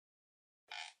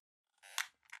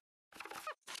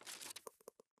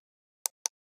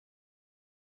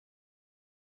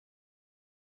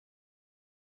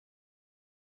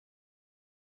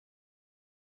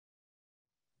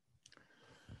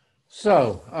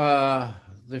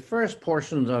The first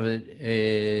portion of it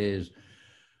is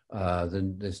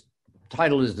this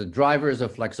title is The Drivers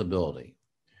of Flexibility.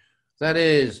 That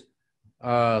is,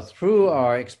 through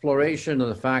our exploration of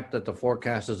the fact that the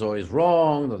forecast is always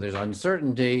wrong, that there's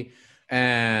uncertainty,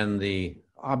 and the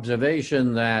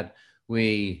observation that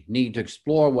we need to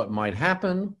explore what might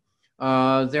happen,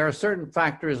 there are certain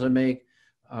factors that make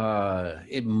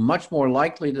it much more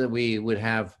likely that we would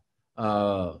have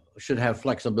should have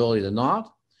flexibility than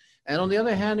not. And on the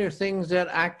other hand, there are things that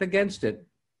act against it.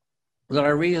 There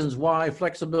are reasons why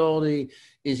flexibility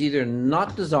is either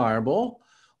not desirable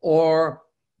or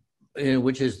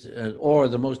or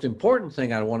the most important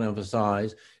thing I want to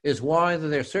emphasize is why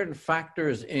there are certain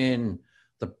factors in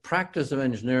the practice of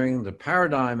engineering, the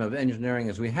paradigm of engineering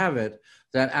as we have it,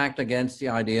 that act against the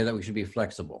idea that we should be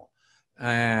flexible.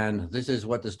 And this is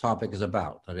what this topic is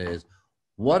about. That is,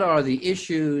 what are the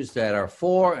issues that are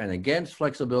for and against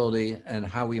flexibility and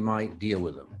how we might deal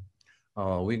with them?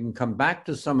 We can come back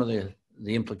to some of the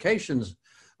implications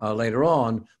later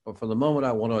on, but for the moment,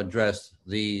 I want to address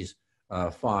these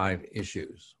 5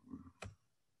 issues.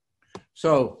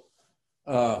 So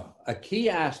a key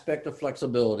aspect of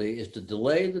flexibility is to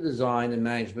delay the design and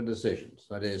management decisions.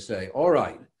 That is, say, all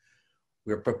right,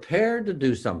 we're prepared to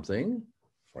do something.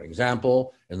 For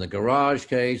example, in the garage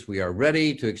case, we are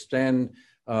ready to extend,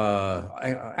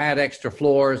 add extra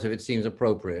floors if it seems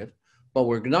appropriate, but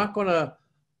we're not going to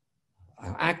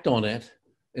act on it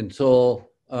until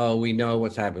we know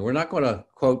what's happening. We're not going to,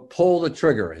 quote, pull the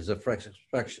trigger, is a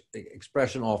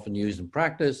expression often used in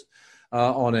practice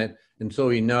on it, until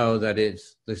we know that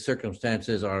the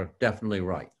circumstances are definitely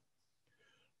right.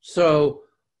 So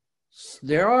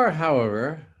there are,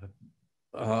 however,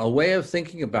 a way of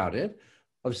thinking about it,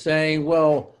 of saying,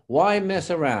 well, why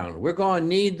mess around? We're going to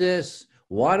need this.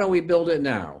 Why don't we build it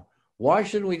now? Why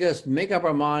shouldn't we just make up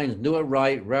our minds, do it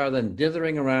right, rather than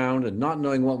dithering around and not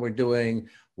knowing what we're doing?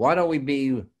 Why don't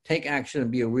we take action and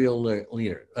be a real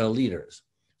leaders?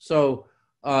 So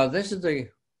this is the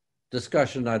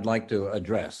discussion I'd like to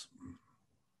address.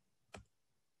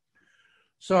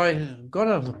 So I'm going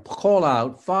to call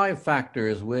out 5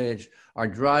 factors which are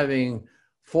driving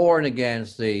for and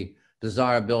against the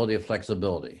desirability of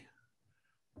flexibility.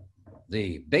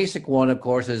 The basic one, of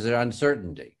course, is the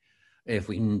uncertainty. If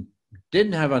we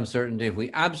didn't have uncertainty, if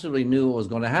we absolutely knew what was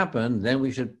going to happen, then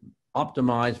we should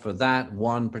optimize for that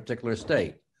one particular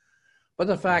state. But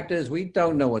the fact is, we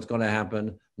don't know what's going to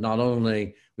happen. Not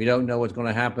only we don't know what's going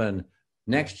to happen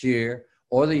next year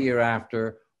or the year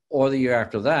after or the year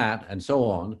after that and so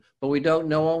on, but we don't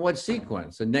know on what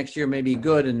sequence. And next year may be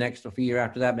good and next year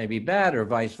after that may be bad or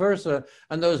vice versa.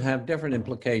 And those have different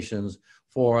implications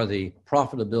for the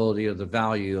profitability or the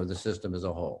value of the system as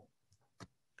a whole.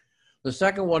 The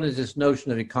second one is this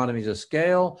notion of economies of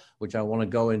scale, which I want to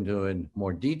go into in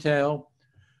more detail.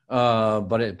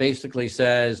 But it basically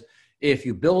says, if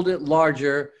you build it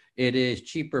larger, it is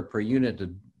cheaper per unit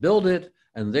to build it,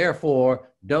 and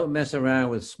therefore don't mess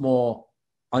around with small,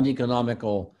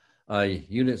 uneconomical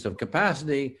units of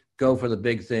capacity. Go for the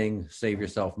big thing, save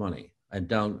yourself money, and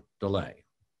don't delay.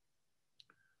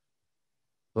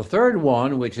 The third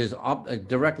one, which is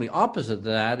directly opposite to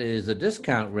that, is the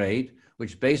discount rate,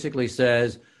 which basically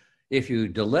says if you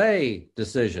delay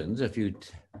decisions, if you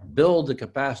build the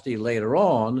capacity later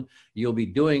on, you'll be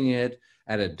doing it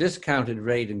at a discounted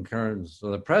rate in terms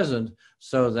of the present,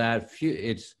 so that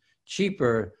it's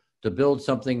cheaper to build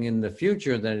something in the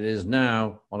future than it is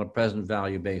now on a present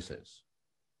value basis.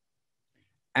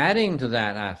 Adding to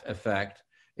that effect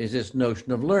is this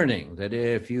notion of learning, that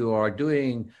if you are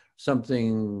doing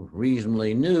something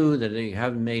reasonably new that you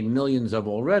haven't made millions of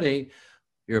already,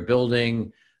 you're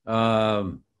building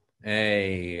a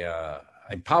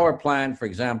power plant, for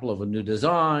example, of a new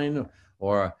design,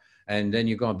 and then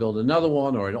you're going to build another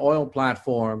one, or an oil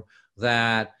platform,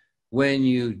 that when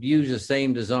you use the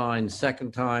same design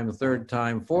second time, third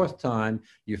time, fourth time,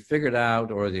 you figured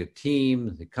out, or the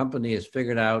team, the company has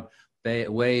figured out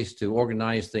ways to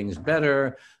organize things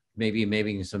better, maybe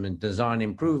making some design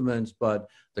improvements, but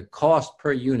the cost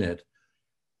per unit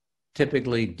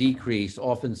typically decrease,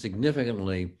 often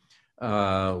significantly,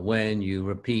 when you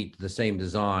repeat the same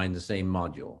design, the same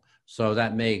module. So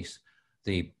that makes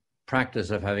the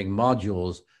practice of having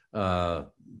modules,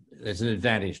 there's an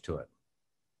advantage to it.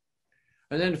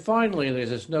 And then finally, there's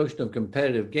this notion of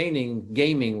competitive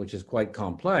gaming, which is quite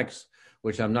complex,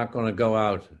 which I'm not going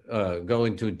to go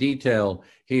into detail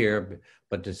here,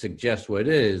 but to suggest what it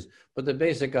is. But the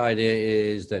basic idea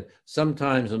is that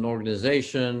sometimes an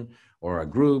organization or a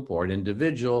group or an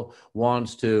individual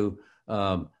wants to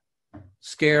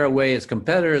scare away its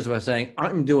competitors by saying,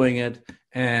 I'm doing it,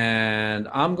 and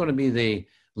I'm going to be the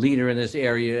leader in this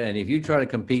area. And if you try to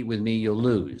compete with me, you'll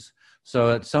lose.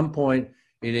 So at some point,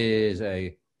 it is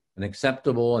an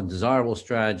acceptable and desirable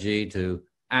strategy to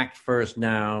act first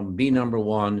now, be number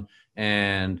one,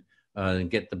 and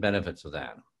get the benefits of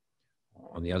that.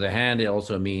 On the other hand, it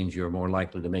also means you're more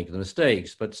likely to make the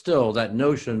mistakes. But still, that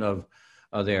notion of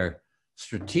their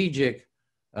strategic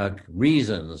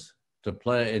reasons to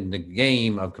play in the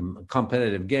game of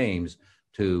competitive games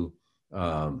to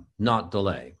not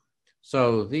delay.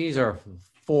 So these are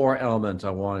 4 elements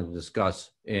I wanted to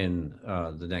discuss in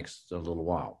the next little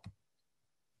while.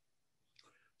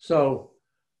 So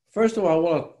first of all, I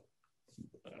want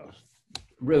to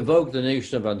revoke the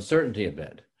notion of uncertainty a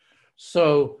bit.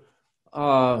 So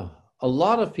a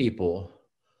lot of people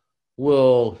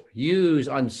will use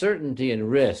uncertainty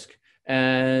and risk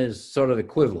as sort of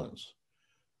equivalents,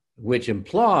 which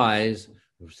implies,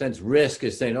 since risk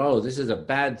is saying, oh, this is a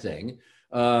bad thing,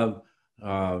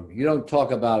 you don't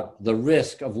talk about the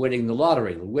risk of winning the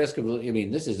lottery. The risk of, I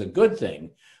mean, this is a good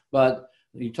thing, but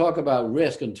you talk about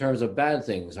risk in terms of bad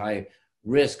things. I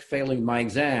risk failing my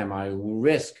exam. I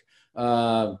risk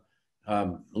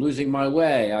losing my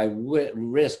way. I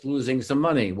risk losing some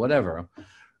money, whatever.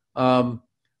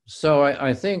 So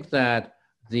I think that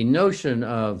the notion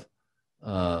of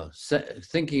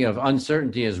thinking of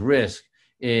uncertainty as risk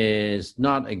is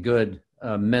not a good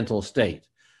mental state,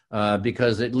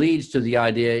 because it leads to the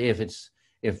idea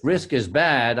if risk is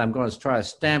bad, I'm going to try to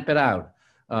stamp it out.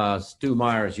 Stu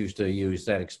Myers used to use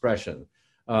that expression.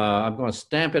 I'm going to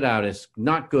stamp it out. It's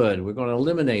not good. We're going to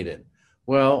eliminate it.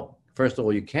 Well, first of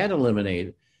all, you can't eliminate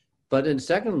it, but then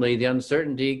secondly, the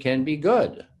uncertainty can be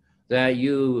good. That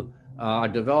you are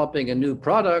developing a new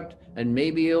product and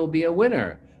maybe it'll be a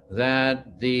winner.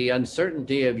 That the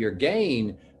uncertainty of your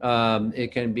gain,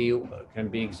 it can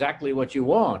be exactly what you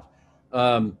want.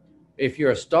 If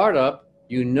you're a startup,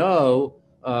 you know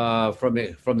from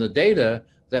the data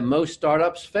that most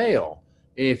startups fail.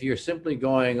 If you're simply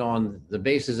going on the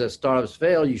basis that startups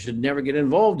fail, you should never get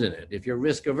involved in it. If you're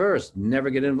risk averse, never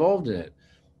get involved in it.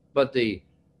 But the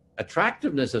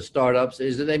attractiveness of startups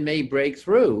is that they may break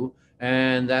through,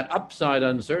 and that upside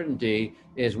uncertainty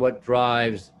is what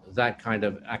drives that kind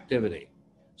of activity.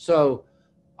 So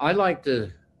I like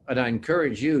to, and I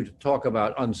encourage you to talk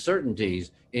about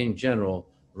uncertainties in general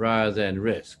rather than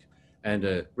risk, and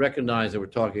to recognize that we're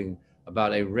talking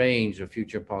about a range of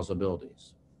future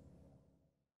possibilities.